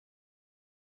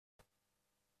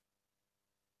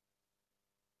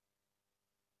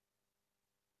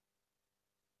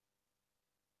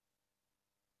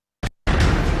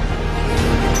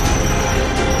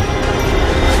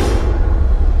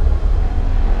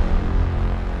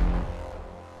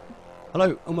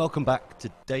Hello and welcome back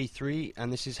to day 3,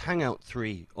 and this is Hangout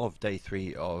 3 of day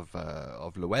 3 of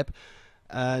LeWeb.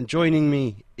 And joining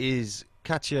me is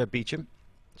Katia Beauchamp.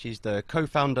 She's the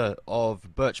co-founder of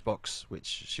Birchbox, which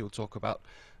she'll talk about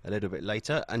a little bit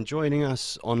later. And joining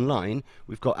us online,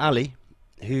 we've got Ali,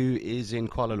 who is in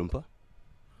Kuala Lumpur.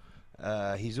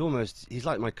 He's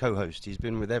like my co-host. He's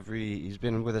been with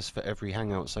us for every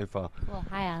Hangout so far. Well,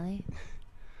 hi Ali.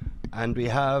 And we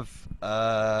have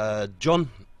John,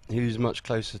 who's much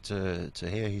closer to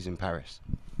here. He's in Paris.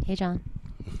 Hey, John.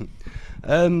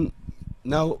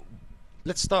 Now,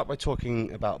 let's start by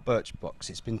talking about Birchbox.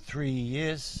 It's been 3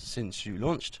 years since you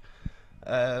launched.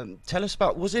 Tell us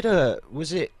about, was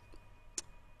it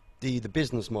the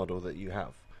business model that you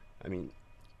have? I mean,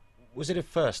 was it a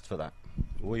first for that?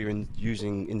 Or were you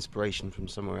using inspiration from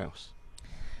somewhere else?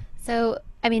 So,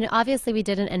 I mean, obviously we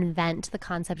didn't invent the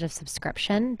concept of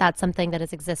subscription. That's something that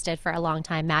has existed for a long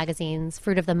time. Magazines,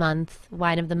 Fruit of the Month,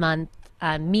 Wine of the Month,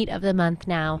 Meat of the Month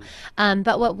now.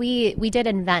 But what we did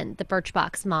invent the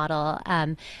Birchbox model,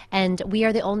 and we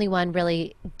are the only one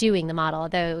really doing the model,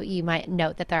 though you might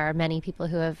note that there are many people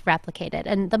who have replicated.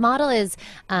 And the model is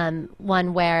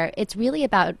one where it's really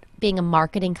about being a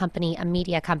marketing company, a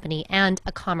media company, and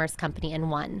a commerce company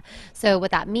in one. So what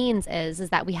that means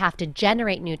is that we have to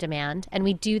generate new demand, and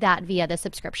we do that via the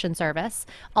subscription service,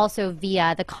 also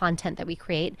via the content that we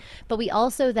create. But we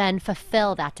also then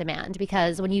fulfill that demand,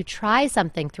 because when you try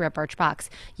something through a Birchbox,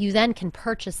 you then can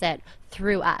purchase it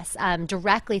through us,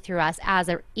 directly through us as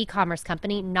an e-commerce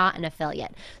company, not an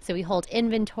affiliate. So we hold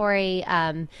inventory.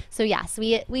 So yes,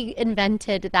 we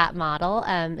invented that model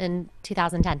in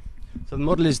 2010. So the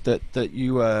model is that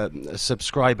you a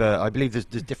subscriber. I believe there's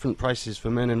different prices for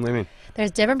men and women.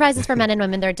 There's different prices for men and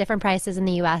women. There are different prices in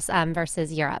the U.S.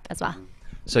 Versus Europe as well.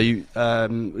 So you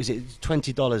is it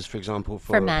 $20, for example,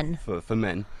 for men? For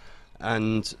men,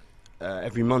 and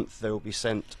every month they will be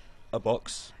sent a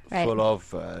box full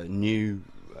of new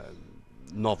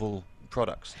novel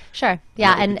products. Sure.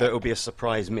 Yeah. And there will be a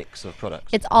surprise mix of products.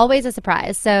 It's always a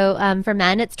surprise. So for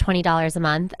men, it's $20 a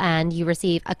month, and you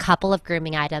receive a couple of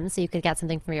grooming items. So you could get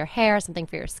something for your hair, something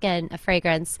for your skin, a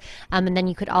fragrance, and then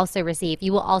you will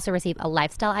also receive a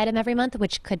lifestyle item every month,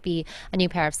 which could be a new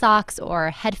pair of socks or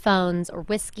headphones or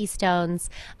whiskey stones.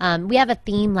 We have a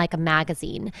theme like a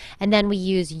magazine, and then we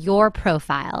use your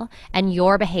profile and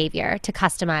your behavior to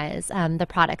customize the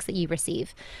products that you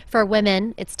receive. For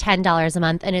women, it's $10 a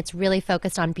month, and it's really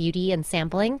focused on beauty and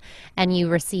sampling, and you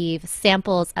receive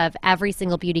samples of every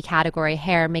single beauty category: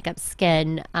 hair, makeup,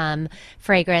 skin,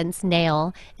 fragrance,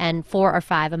 nail, and 4 or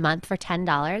 5 a month for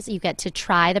 $10. You get to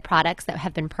try the products that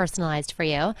have been personalized for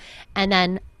you, and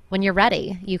then when you're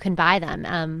ready, you can buy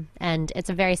them, and it's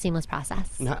a very seamless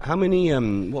process. And how many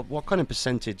what kind of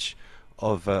percentage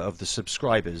of the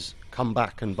subscribers come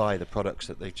back and buy the products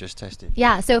that they've just tested?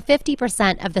 Yeah, so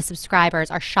 50% of the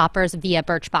subscribers are shoppers via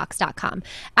Birchbox.com.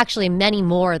 Actually, many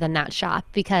more than that shop,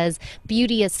 because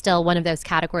beauty is still one of those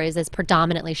categories that's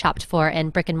predominantly shopped for in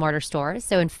brick and mortar stores,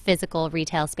 so in physical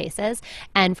retail spaces.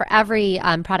 And for every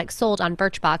product sold on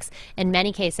Birchbox, in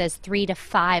many cases, 3 to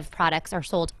 5 products are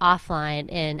sold offline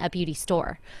in a beauty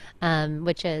store,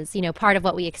 which is, part of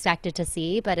what we expected to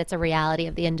see, but it's a reality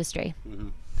of the industry. Mm-hmm.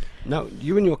 Now,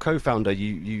 you and your co-founder,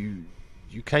 you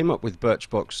came up with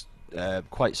Birchbox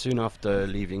quite soon after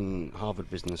leaving Harvard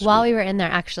Business School. While we were in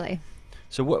there, actually.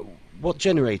 So what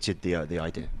generated the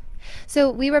idea? So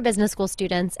we were business school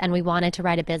students, and we wanted to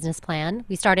write a business plan.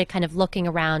 We started kind of looking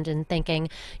around and thinking,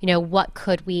 what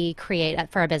could we create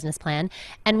for a business plan?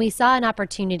 And we saw an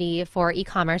opportunity for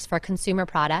e-commerce, for a consumer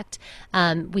product.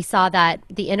 We saw that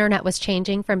the internet was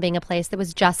changing from being a place that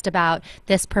was just about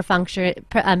this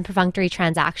perfunctory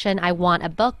transaction. I want a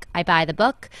book, I buy the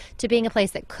book, to being a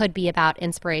place that could be about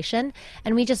inspiration.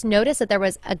 And we just noticed that there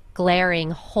was a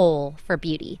glaring hole for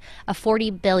beauty, a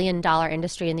 $40 billion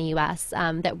industry in the U.S.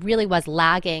 That really was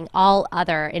lagging all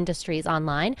other industries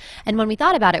online. And when we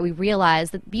thought about it, we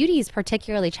realized that beauty is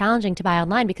particularly challenging to buy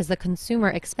online because the consumer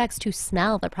expects to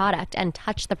smell the product and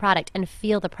touch the product and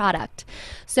feel the product.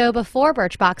 So before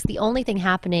Birchbox, the only thing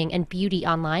happening in beauty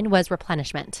online was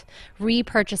replenishment,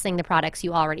 repurchasing the products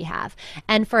you already have.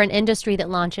 And for an industry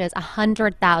that launches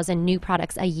 100,000 new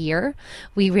products a year,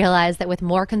 we realized that with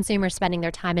more consumers spending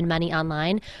their time and money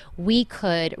online, we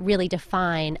could really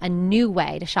define a new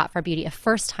way to shop for beauty, a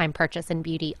first-time purchase in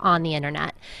beauty on the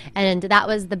internet. And that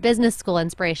was the business school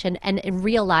inspiration. And in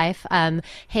real life,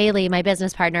 Haley, my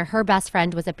business partner, her best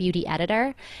friend was a beauty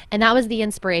editor. And that was the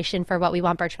inspiration for what we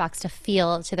want Birchbox to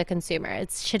feel to the consumer.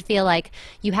 It should feel like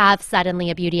you have suddenly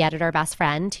a beauty editor best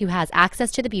friend who has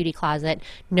access to the beauty closet,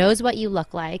 knows what you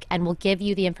look like, and will give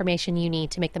you the information you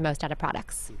need to make the most out of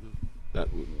products. Mm-hmm. that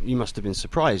you must have been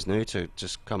surprised, no, to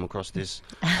just come across this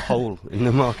hole in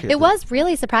the market. It was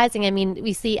really surprising. I mean,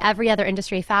 we see every other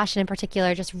industry, fashion in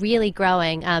particular, just really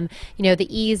growing. The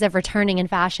ease of returning in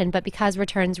fashion, but because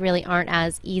returns really aren't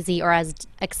as easy or as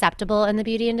acceptable in the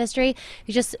beauty industry,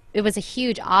 it was a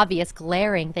huge, obvious,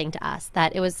 glaring thing to us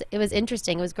that it was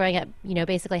interesting. It was growing at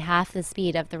basically half the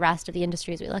speed of the rest of the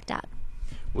industries we looked at.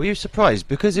 Were you surprised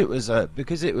because it was a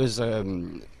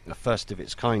first of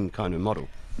its kind of model?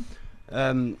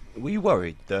 Were you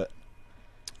worried that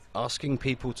asking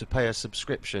people to pay a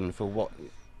subscription for what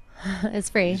it's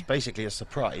free is basically a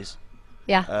surprise,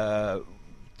 yeah,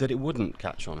 that it wouldn't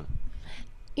catch on?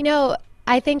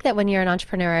 I think that when you're an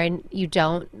entrepreneur, you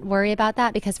don't worry about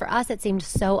that, because for us it seemed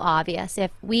so obvious.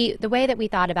 The way that we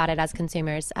thought about it as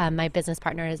consumers, my business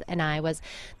partners and I, was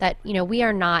that we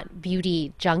are not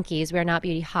beauty junkies, we are not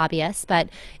beauty hobbyists, but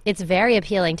it's very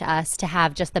appealing to us to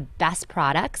have just the best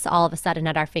products all of a sudden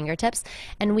at our fingertips.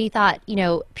 And we thought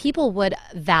people would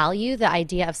value the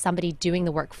idea of somebody doing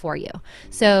the work for you.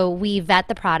 So we vet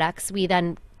the products, we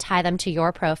then tie them to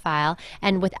your profile,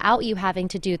 and without you having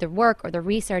to do the work or the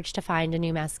research to find a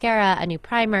new mascara, a new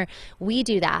primer, we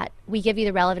do that. We give you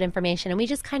the relevant information, and we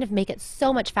just kind of make it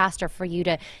so much faster for you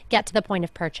to get to the point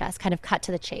of purchase, kind of cut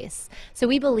to the chase. So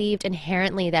we believed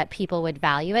inherently that people would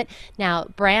value it. Now,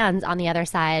 brands on the other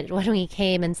side, when we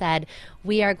came and said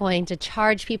we are going to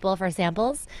charge people for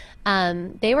samples,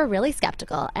 they were really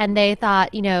skeptical, and they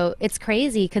thought, it's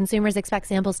crazy. Consumers expect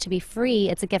samples to be free.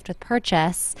 It's a gift with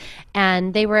purchase.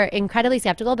 And they were incredibly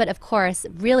skeptical, but of course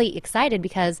really excited,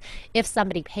 because if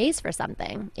somebody pays for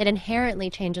something, it inherently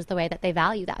changes the way that they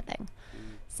value that thing.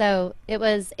 So it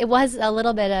was a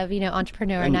little bit of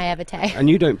entrepreneur naivete. And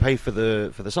you don't pay for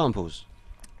the samples?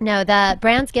 No, the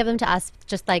brands give them to us,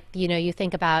 just like you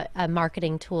think about a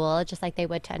marketing tool, just like they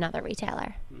would to another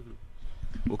retailer. Mm-hmm.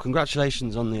 Well,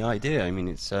 congratulations on the idea. I mean,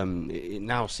 it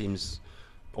now seems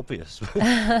obvious, but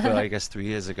I guess 3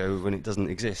 years ago, when it doesn't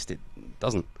exist, it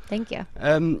doesn't. Thank you.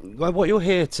 What you're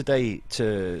here today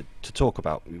to talk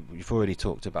about, you've already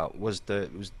talked about, was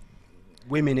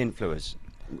women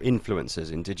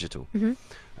influencers in digital.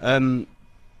 Mm-hmm.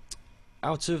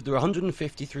 Out of there are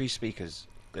 153 speakers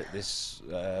at this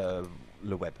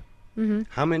LeWeb'. Mm-hmm.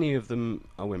 How many of them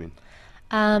are women?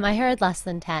 I heard less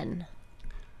than 10.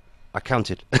 I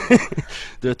counted.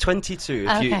 There are 22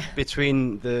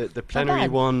 between the plenary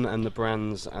one and the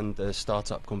brands and the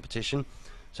startup competition.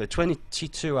 So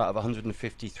 22 out of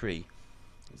 153.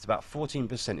 It's about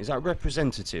 14%. Is that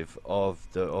representative of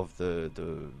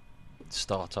the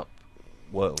startup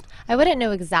world? I wouldn't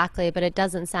know exactly, but it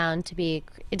doesn't sound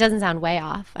way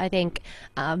off. I think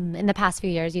in the past few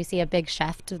years you see a big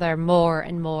shift. There are more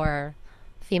and more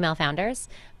female founders,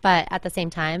 but at the same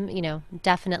time,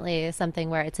 definitely something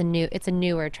where it's a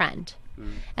newer trend.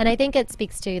 And I think it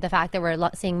speaks to the fact that we're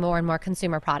seeing more and more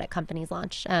consumer product companies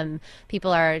launch.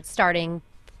 People are starting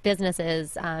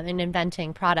businesses and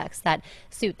inventing products that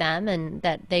suit them, and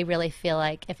that they really feel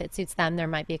like if it suits them, there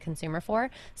might be a consumer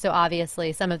for. So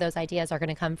obviously some of those ideas are going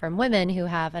to come from women who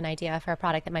have an idea for a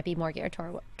product that might be more geared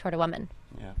toward a woman.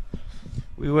 Yeah.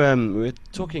 We were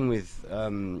talking with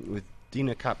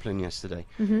Dina Kaplan yesterday,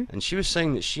 mm-hmm. and she was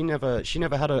saying that she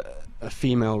never had a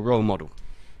female role model,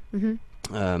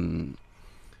 mm-hmm.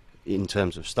 In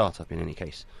terms of startup. In any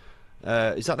case,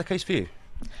 is that the case for you?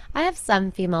 I have some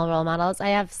female role models. I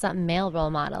have some male role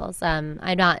models.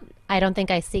 I don't think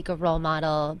I seek a role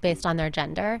model based on their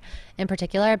gender in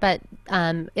particular, but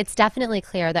it's definitely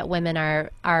clear that women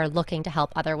are looking to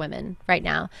help other women right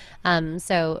now.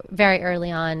 So very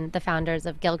early on, the founders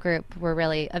of Gill Group were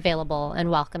really available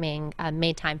and welcoming,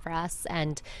 made time for us,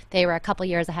 and they were a couple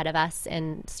years ahead of us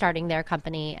in starting their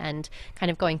company and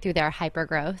kind of going through their hyper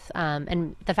growth.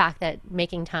 And the fact that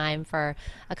making time for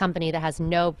a company that has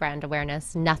no brand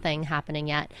awareness, nothing happening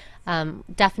yet,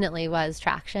 definitely was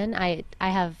traction. I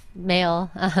have male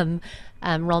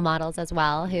role models as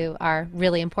well, who are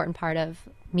really important part of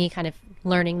me kind of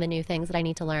learning the new things that I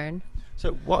need to learn.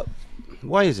 So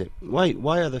why is it? Why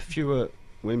are there fewer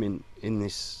women in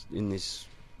this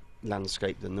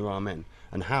landscape than there are men?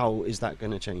 And how is that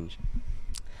going to change?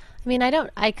 I mean,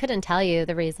 I couldn't tell you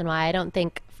the reason why. I don't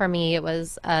think for me it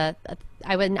was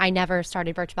I never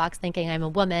started Birchbox thinking I'm a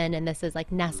woman and this is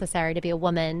like necessary to be a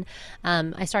woman.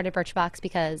 I started Birchbox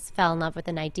because fell in love with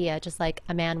an idea, just like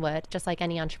a man would, just like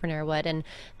any entrepreneur would, and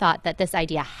thought that this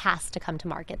idea has to come to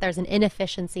market. There's an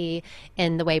inefficiency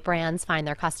in the way brands find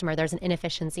their customer. There's an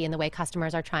inefficiency in the way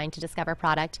customers are trying to discover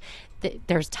product.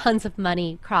 There's tons of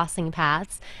money crossing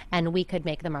paths, and we could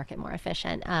make the market more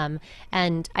efficient.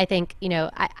 And I think,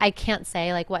 I can't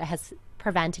say like what has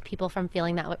prevented people from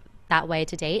feeling that way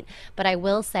to date. But I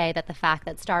will say that the fact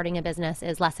that starting a business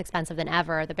is less expensive than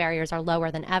ever, the barriers are lower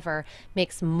than ever,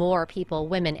 makes more people,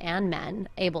 women and men,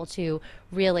 able to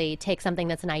really take something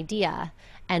that's an idea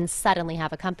and suddenly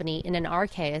have a company. And in our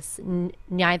case,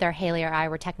 neither Haley or I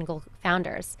were technical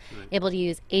founders, able to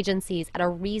use agencies at a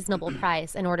reasonable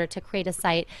price in order to create a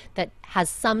site that has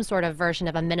some sort of version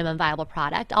of a minimum viable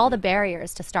product. All the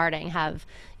barriers to starting have,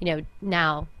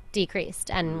 now decreased,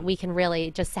 and we can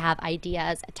really just have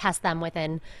ideas, test them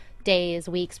within days,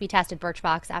 weeks. We tested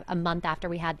Birchbox a month after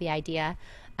we had the idea,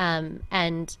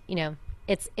 and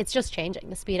it's just changing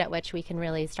the speed at which we can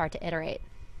really start to iterate.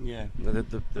 Yeah,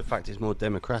 the fact is more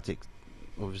democratic,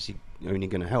 obviously only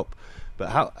going to help. But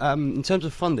how, in terms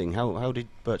of funding, how did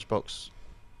Birchbox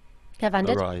Get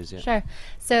funded? arise? Yeah. Sure.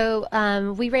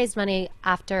 So we raised money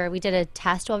after we did a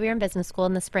test while we were in business school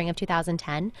in the spring of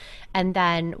 2010, and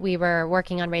then we were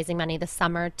working on raising money this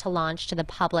summer to launch to the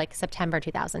public September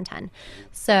 2010.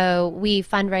 So we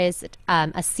fundraised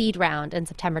a seed round in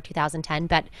September 2010,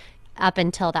 but up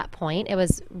until that point, it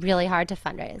was really hard to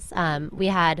fundraise. We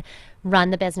had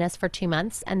run the business for 2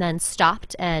 months and then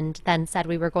stopped and then said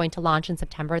we were going to launch in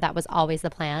September. That was always the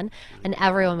plan. And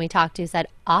everyone we talked to said,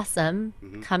 awesome,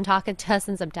 come talk to us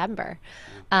in September.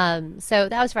 So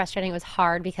that was frustrating. It was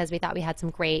hard because we thought we had some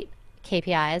great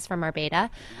KPIs from our beta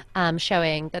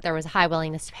showing that there was a high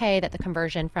willingness to pay, that the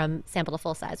conversion from sample to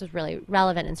full size was really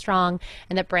relevant and strong,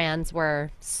 and that brands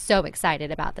were so excited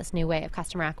about this new way of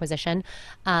customer acquisition.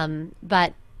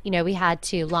 But we had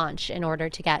to launch in order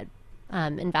to get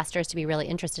investors to be really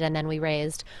interested, and then we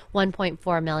raised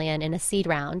 1.4 million in a seed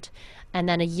round, and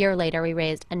then a year later we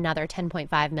raised another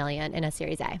 10.5 million in a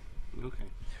Series A. Okay.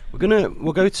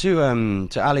 We'll go to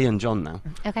Ali and John now.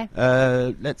 Okay.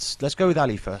 Let's go with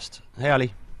Ali first. Hey,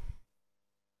 Ali.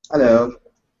 Hello.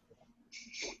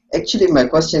 Actually, my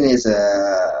question is,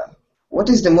 what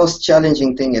is the most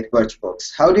challenging thing at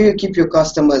Birchbox? How do you keep your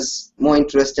customers more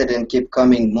interested and keep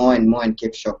coming more and more and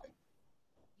keep shopping?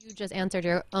 You just answered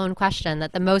your own question,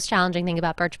 that the most challenging thing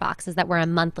about Birchbox is that we're a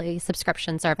monthly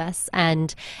subscription service,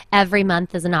 and every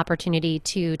month is an opportunity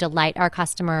to delight our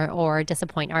customer or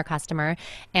disappoint our customer.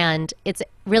 And it's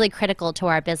really critical to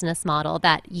our business model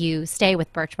that you stay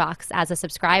with Birchbox as a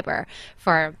subscriber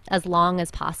for as long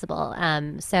as possible.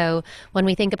 So when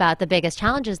we think about the biggest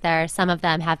challenges there, some of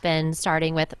them have been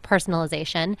starting with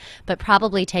personalization, but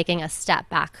probably taking a step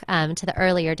back to the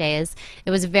earlier days.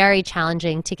 It was very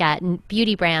challenging to get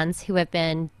beauty brands who have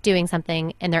been doing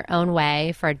something in their own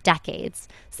way for decades,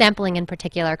 sampling in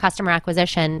particular, customer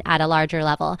acquisition at a larger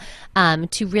level,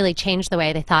 to really change the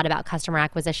way they thought about customer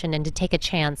acquisition and to take a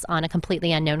chance on a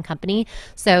completely unknown company.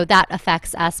 So that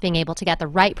affects us being able to get the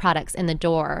right products in the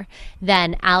door.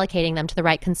 Then allocating them to the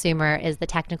right consumer is the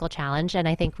technical challenge, and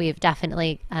I think we've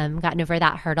definitely gotten over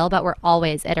that hurdle, but we're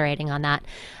always iterating on that.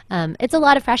 It's a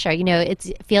lot of pressure.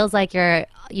 It feels like you're,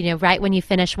 right when you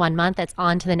finish 1 month, it's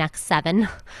on to the next 7.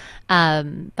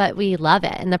 But we love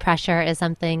it, and the pressure is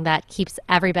something that keeps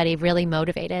everybody really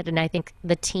motivated, and I think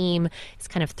the team is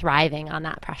kind of thriving on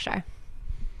that pressure.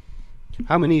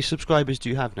 How many subscribers do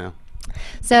you have now?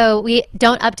 So we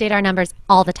don't update our numbers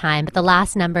all the time, but the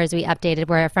last numbers we updated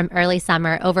were from early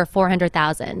summer, over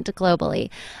 400,000 globally.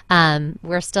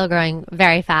 We're still growing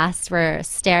very fast. We're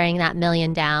staring that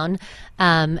million down.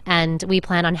 And we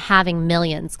plan on having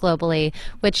millions globally,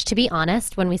 which, to be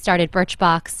honest, when we started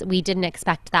Birchbox, we didn't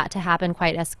expect that to happen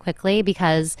quite as quickly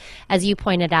because, as you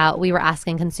pointed out, we were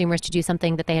asking consumers to do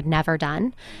something that they had never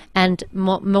done, and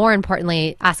more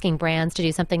importantly, asking brands to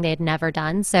do something they had never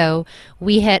done. So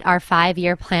we hit our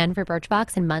 5-year plan for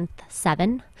Birchbox in month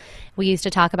 7. We used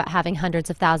to talk about having hundreds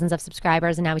of thousands of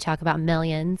subscribers, and now we talk about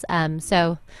millions.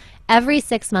 So every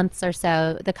 6 months or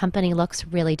so, the company looks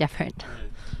really different.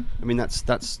 I mean, that's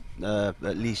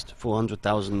at least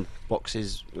 400,000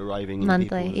 boxes arriving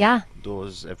monthly, in people's yeah,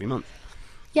 doors every month.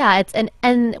 Yeah, it's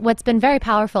and what's been very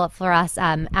powerful for us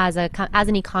as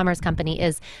an e-commerce company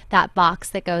is that box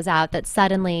that goes out, that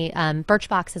suddenly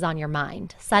Birchbox is on your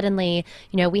mind. Suddenly,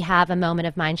 we have a moment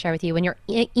of mind share with you when your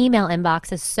email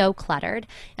inbox is so cluttered.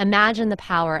 Imagine the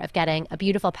power of getting a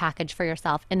beautiful package for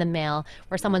yourself in the mail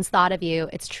where someone's thought of you.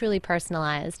 It's truly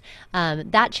personalized.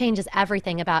 That changes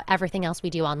everything about everything else we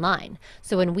do online.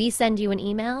 So when we send you an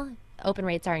email, open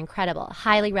rates are incredible,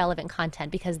 highly relevant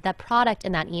content, because the product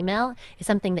in that email is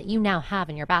something that you now have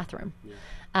in your bathroom.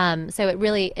 Yeah. So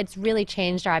it's really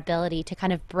changed our ability to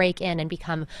kind of break in and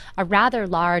become a rather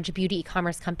large beauty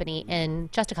e-commerce company in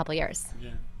just a couple years.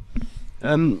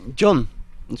 Yeah. John,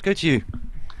 let's go to you.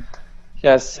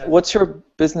 Yes. What's your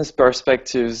business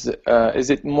perspectives? Is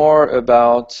it more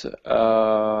about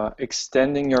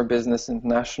extending your business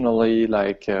internationally,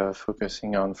 like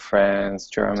focusing on France,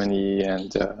 Germany,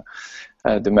 and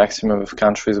the maximum of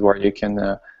countries where you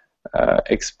can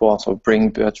export or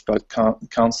bring Birchbox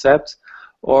concept,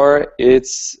 or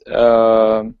it's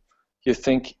you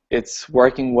think it's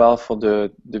working well for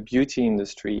the beauty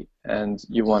industry and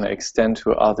you want to extend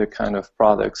to other kind of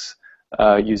products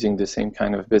using the same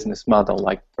kind of business model,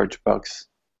 like Birchbox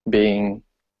being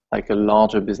like a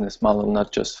larger business model,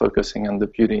 not just focusing on the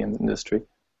beauty industry?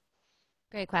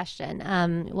 Great question.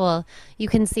 Well, you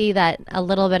can see that a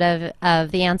little bit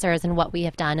of the answer is in what we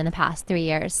have done in the past 3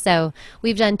 years. So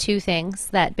we've done two things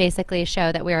that basically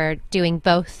show that we're doing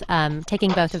both,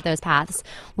 taking both of those paths.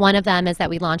 One of them is that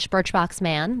we launched Birchbox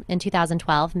Man in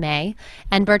 2012, May.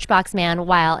 And Birchbox Man,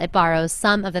 while it borrows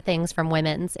some of the things from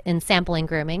women's in sampling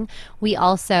grooming, we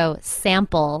also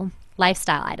sample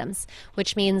lifestyle items,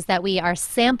 which means that we are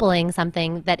sampling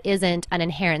something that isn't an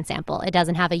inherent sample. It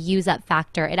doesn't have a use up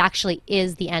factor. It actually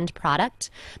is the end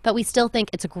product, but we still think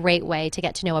it's a great way to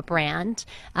get to know a brand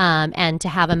and to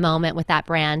have a moment with that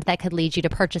brand that could lead you to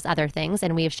purchase other things.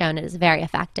 And we've shown it is very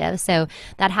effective. So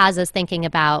that has us thinking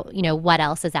about, what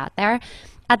else is out there.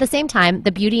 At the same time,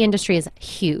 the beauty industry is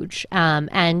huge,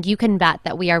 and you can bet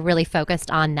that we are really focused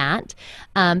on that.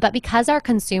 But because our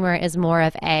consumer is more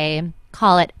of a,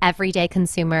 call it everyday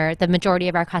consumer, the majority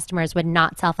of our customers would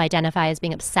not self-identify as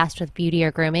being obsessed with beauty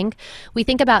or grooming. We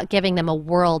think about giving them a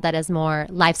world that is more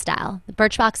lifestyle.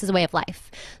 Birchbox is a way of life.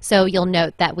 So you'll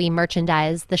note that we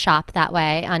merchandise the shop that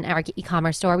way on our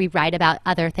e-commerce store. We write about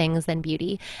other things than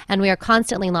beauty. And we are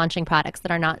constantly launching products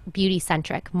that are not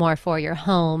beauty-centric, more for your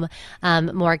home,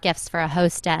 more gifts for a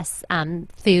hostess,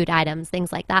 food items,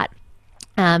 things like that.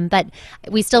 But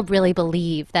we still really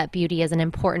believe that beauty is an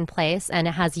important place and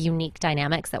it has unique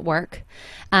dynamics that work.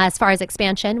 As far as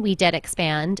expansion, we did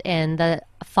expand in the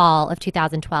fall of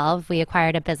 2012. We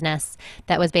acquired a business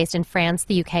that was based in France,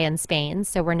 the UK, and Spain.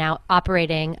 So we're now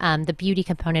operating the beauty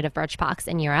component of Birchbox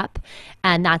in Europe.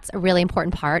 And that's a really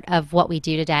important part of what we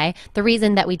do today. The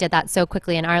reason that we did that so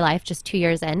quickly in our life, just 2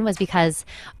 years in, was because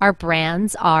our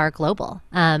brands are global.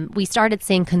 We started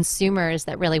seeing consumers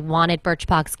that really wanted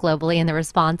Birchbox globally, and the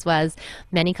response was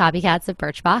many copycats of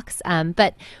Birchbox.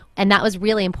 And that was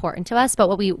really important to us. But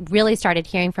what we really started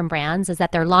hearing from brands is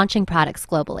that they're launching products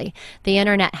globally. The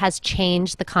internet has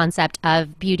changed the concept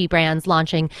of beauty brands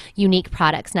launching unique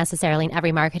products necessarily in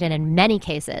every market. And in many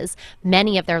cases,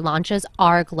 many of their launches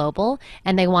are global,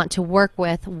 and they want to work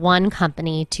with one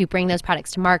company to bring those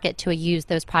products to market, to use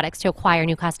those products to acquire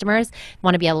new customers,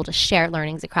 want to be able to share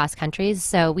learnings across countries.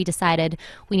 So we decided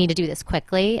we need to do this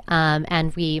quickly,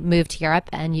 and we moved to Europe,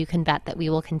 and you can bet that we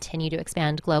will continue to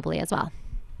expand globally as well.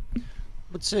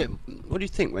 What do you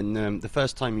think when the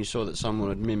first time you saw that someone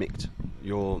had mimicked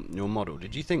your model?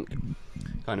 Did you think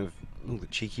kind of the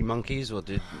cheeky monkeys, or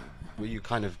did you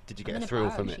get a thrill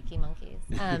from it? Cheeky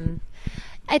monkeys.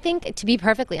 I think, to be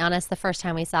perfectly honest, the first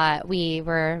time we saw it, we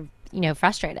were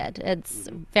frustrated.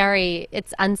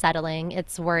 It's unsettling.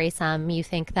 It's worrisome. You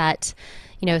think that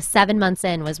 7 months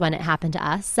in was when it happened to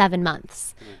us. 7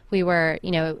 months. We were,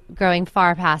 growing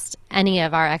far past any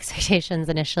of our expectations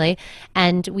initially.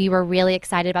 And we were really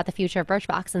excited about the future of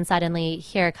Birchbox. And suddenly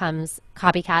here comes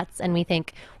copycats. And we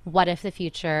think, what if the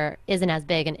future isn't as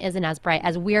big and isn't as bright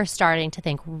as we're starting to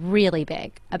think really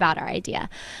big about our idea?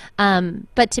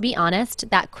 But to be honest,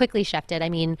 that quickly shifted. I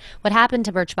mean, what happened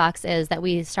to Birchbox is that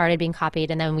we started being copied,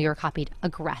 and then we were copied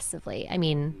aggressively. I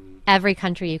mean, every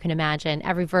country you can imagine,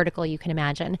 every vertical you can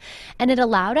imagine. And it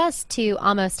allowed us to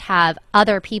almost have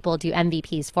other people do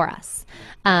MVPs for us,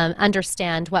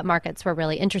 understand what markets were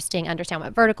really interesting, understand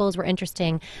what verticals were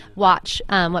interesting, watch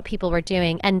what people were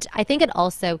doing. And I think it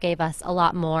also gave us a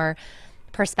lot more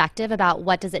perspective about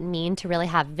what does it mean to really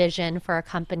have vision for a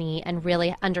company and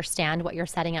really understand what you're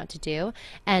setting out to do.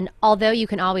 And although you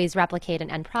can always replicate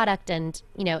an end product, and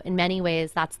in many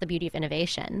ways that's the beauty of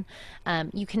innovation,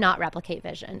 you cannot replicate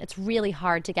vision. It's really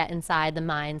hard to get inside the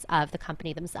minds of the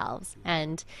company themselves,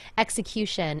 and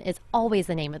execution is always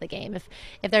the name of the game.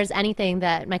 If there's anything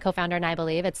that my co-founder and I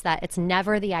believe, it's that it's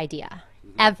never the idea.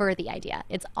 Ever the idea.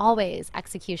 It's always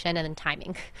execution, and then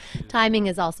timing. Timing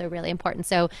is also really important.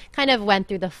 So kind of went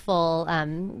through the full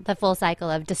cycle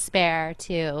of despair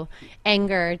to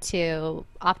anger to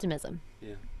optimism.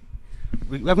 Yeah.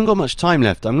 We haven't got much time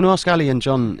left. I'm going to ask Ali and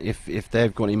John if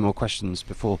they've got any more questions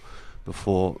before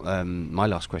my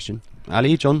last question.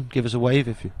 Ali, John, give us a wave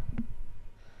if you.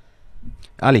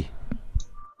 Ali.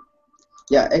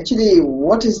 Yeah, actually,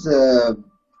 what is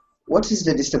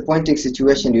the disappointing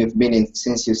situation you've been in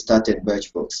since you started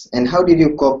Birchbox, and how did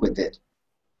you cope with it?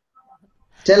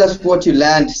 Tell us what you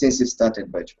learned since you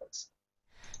started Birchbox.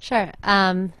 Sure.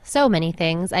 So many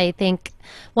things. I think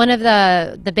one of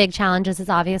the big challenges is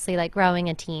obviously like growing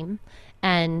a team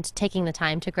and taking the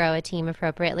time to grow a team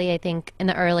appropriately. I think in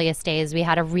the earliest days we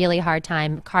had a really hard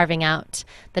time carving out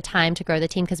the time to grow the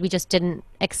team because we just didn't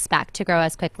expect to grow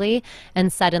as quickly.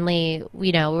 And suddenly,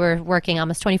 we were working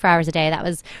almost 24 hours a day. That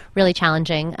was really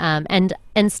challenging.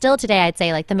 And still today, I'd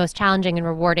say like the most challenging and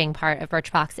rewarding part of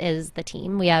Birchbox is the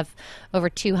team. We have over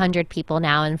 200 people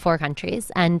now in 4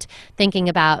 countries, and thinking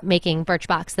about making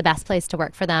Birchbox the best place to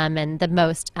work for them and the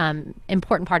most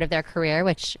important part of their career,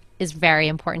 which is very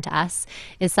important to us,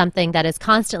 is something that is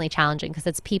constantly challenging because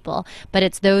it's people, but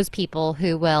it's those people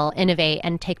who will innovate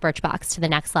and take Birchbox to the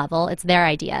next level. It's their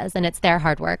ideas and it's their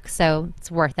hard work, so it's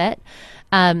worth it.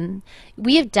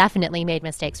 We have definitely made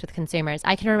mistakes with consumers.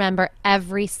 I can remember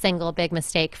every single big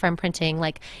mistake, from printing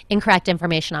like incorrect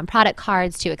information on product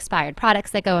cards to expired products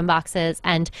that go in boxes,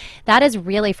 and that is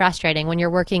really frustrating when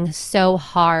you're working so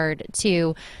hard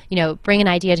to, bring an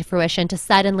idea to fruition, to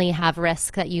suddenly have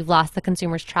risk that you've lost the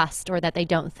consumer's trust or that they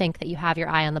don't think that you have your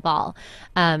eye on the ball.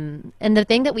 And the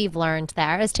thing that we've learned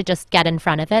there is to just get in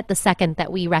front of it. The second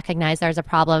that we recognize there's a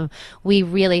problem, we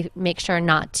really make sure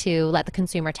not to let the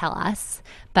consumer tell us,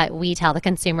 but we tell the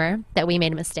consumer that we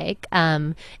made a mistake.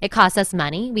 It costs us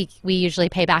money. We usually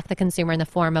pay back the consumer in the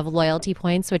form of loyalty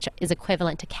points, which is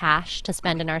equivalent to cash to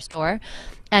spend in our store.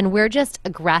 And we're just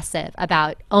aggressive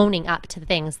about owning up to the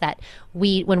things that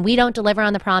when we don't deliver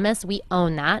on the promise, we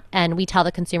own that. And we tell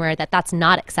the consumer that that's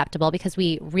not acceptable because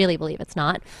we really believe it's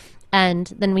not. And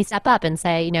then we step up and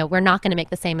say, we're not going to make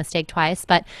the same mistake twice.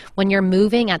 But when you're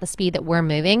moving at the speed that we're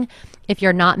moving, if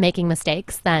you're not making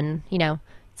mistakes, then,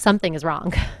 something is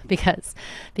wrong because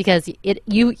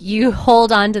you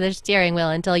hold on to the steering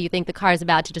wheel until you think the car is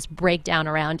about to just break down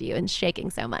around you and shaking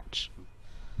so much.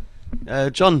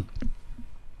 John.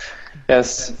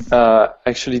 Yes,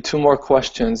 actually 2 more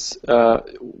questions.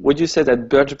 Would you say that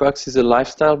Birchbox is a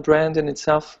lifestyle brand in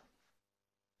itself?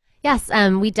 Yes,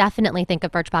 we definitely think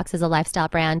of Birchbox as a lifestyle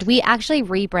brand. We actually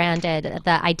rebranded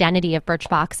the identity of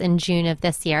Birchbox in June of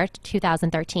this year,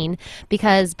 2013,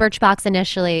 because Birchbox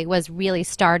initially was really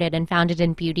started and founded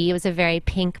in beauty. It was a very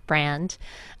pink brand.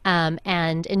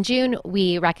 And in June,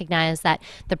 we recognized that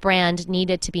the brand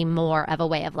needed to be more of a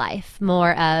way of life,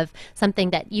 more of something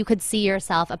that you could see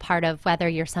yourself a part of, whether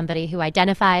you're somebody who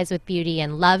identifies with beauty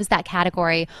and loves that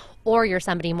category, or you're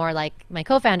somebody more like my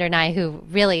co-founder and I who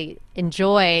really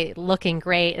enjoy looking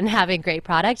great and having great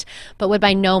product, but would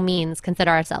by no means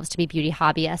consider ourselves to be beauty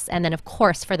hobbyists. And then, of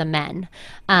course, for the men.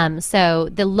 So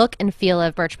the look and feel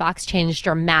of Birchbox changed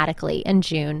dramatically in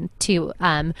June to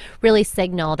really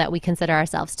signal that we consider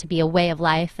ourselves to be a way of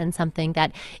life and something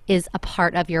that is a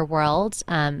part of your world.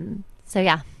 So,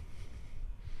 yeah.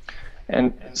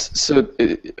 And so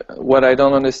what I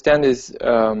don't understand is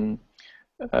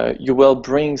you will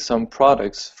bring some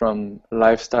products from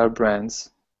lifestyle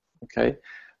brands, okay?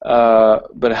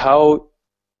 But how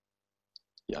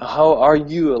are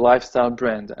you a lifestyle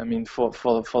brand? I mean, for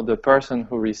the person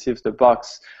who receives the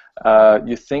box,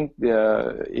 you think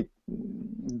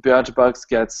Birchbox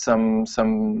gets some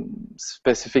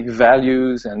specific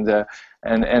values and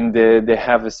they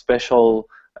have a special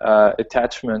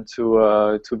attachment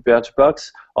to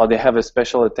Birchbox, or they have a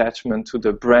special attachment to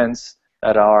the brands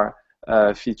that are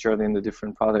featured in the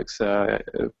different products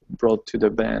brought to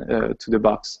the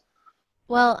box?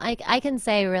 Well, I can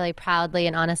say really proudly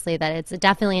and honestly that it's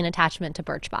definitely an attachment to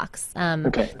Birchbox.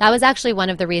 Okay. That was actually one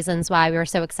of the reasons why we were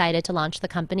so excited to launch the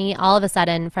company. All of a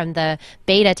sudden, from the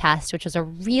beta test, which was a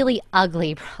really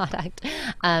ugly product,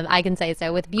 I can say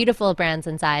so, with beautiful brands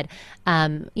inside,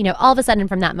 all of a sudden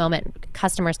from that moment,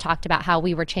 customers talked about how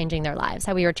we were changing their lives,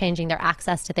 how we were changing their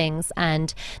access to things,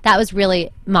 and that was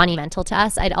really monumental to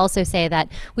us. I'd also say that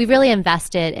we really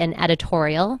invested in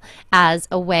editorial as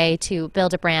a way to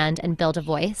build a brand and build a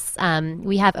voice.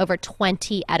 We have over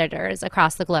 20 editors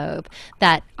across the globe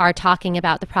that are talking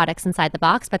about the products inside the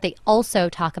box, but they also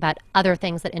talk about other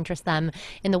things that interest them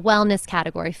in the wellness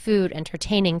category, food,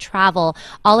 entertaining, travel,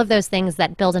 all of those things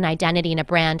that build an identity and a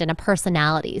brand and a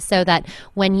personality, so that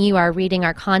when you are reading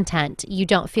our content, you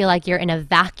don't feel like you're in a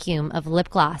vacuum of lip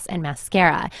gloss and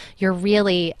mascara. You're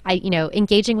really,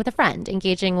 engaging with a friend,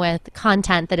 engaging with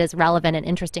content that is relevant and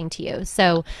interesting to you.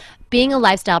 So being a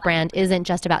lifestyle brand isn't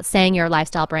just about saying you're a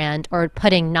lifestyle brand or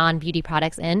putting non-beauty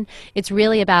products in. It's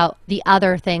really about the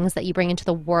other things that you bring into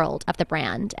the world of the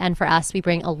brand. And for us, we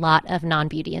bring a lot of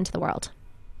non-beauty into the world.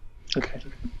 Okay.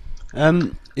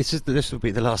 This will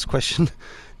be the last question.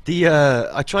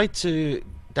 I tried to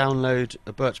download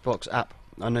a Birchbox app.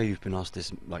 I know you've been asked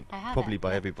this probably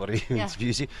by everybody who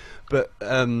interviews you, but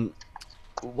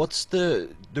What's the?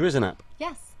 There is an app.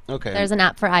 Yes. Okay. There's an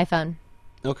app for iPhone.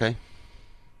 Okay.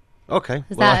 Okay.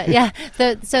 Is well, that yeah?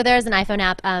 So there's an iPhone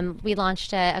app. We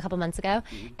launched it a couple months ago,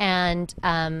 and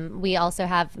we also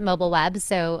have mobile web.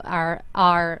 So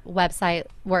our website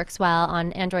works well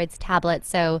on Android's tablet.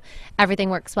 So everything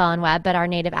works well on web. But our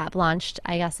native app launched,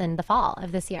 I guess, in the fall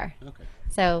of this year. Okay.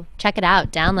 So check it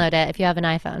out. Download it if you have an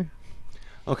iPhone.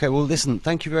 Okay, well, listen,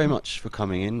 thank you very much for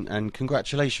coming in, and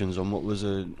congratulations on what was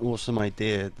an awesome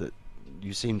idea that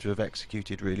you seem to have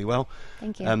executed really well.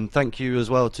 Thank you. Thank you as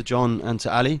well to John and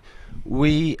to Ali.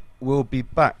 We will be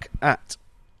back at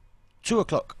 2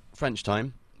 o'clock French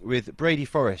time with Brady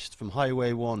Forrest from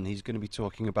Highway 1. He's going to be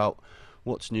talking about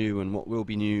what's new and what will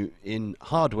be new in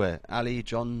hardware. Ali,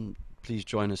 John, please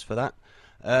join us for that.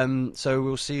 So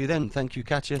we'll see you then. Thank you,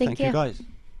 Katia. Thank you you. guys.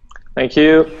 Thank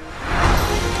you.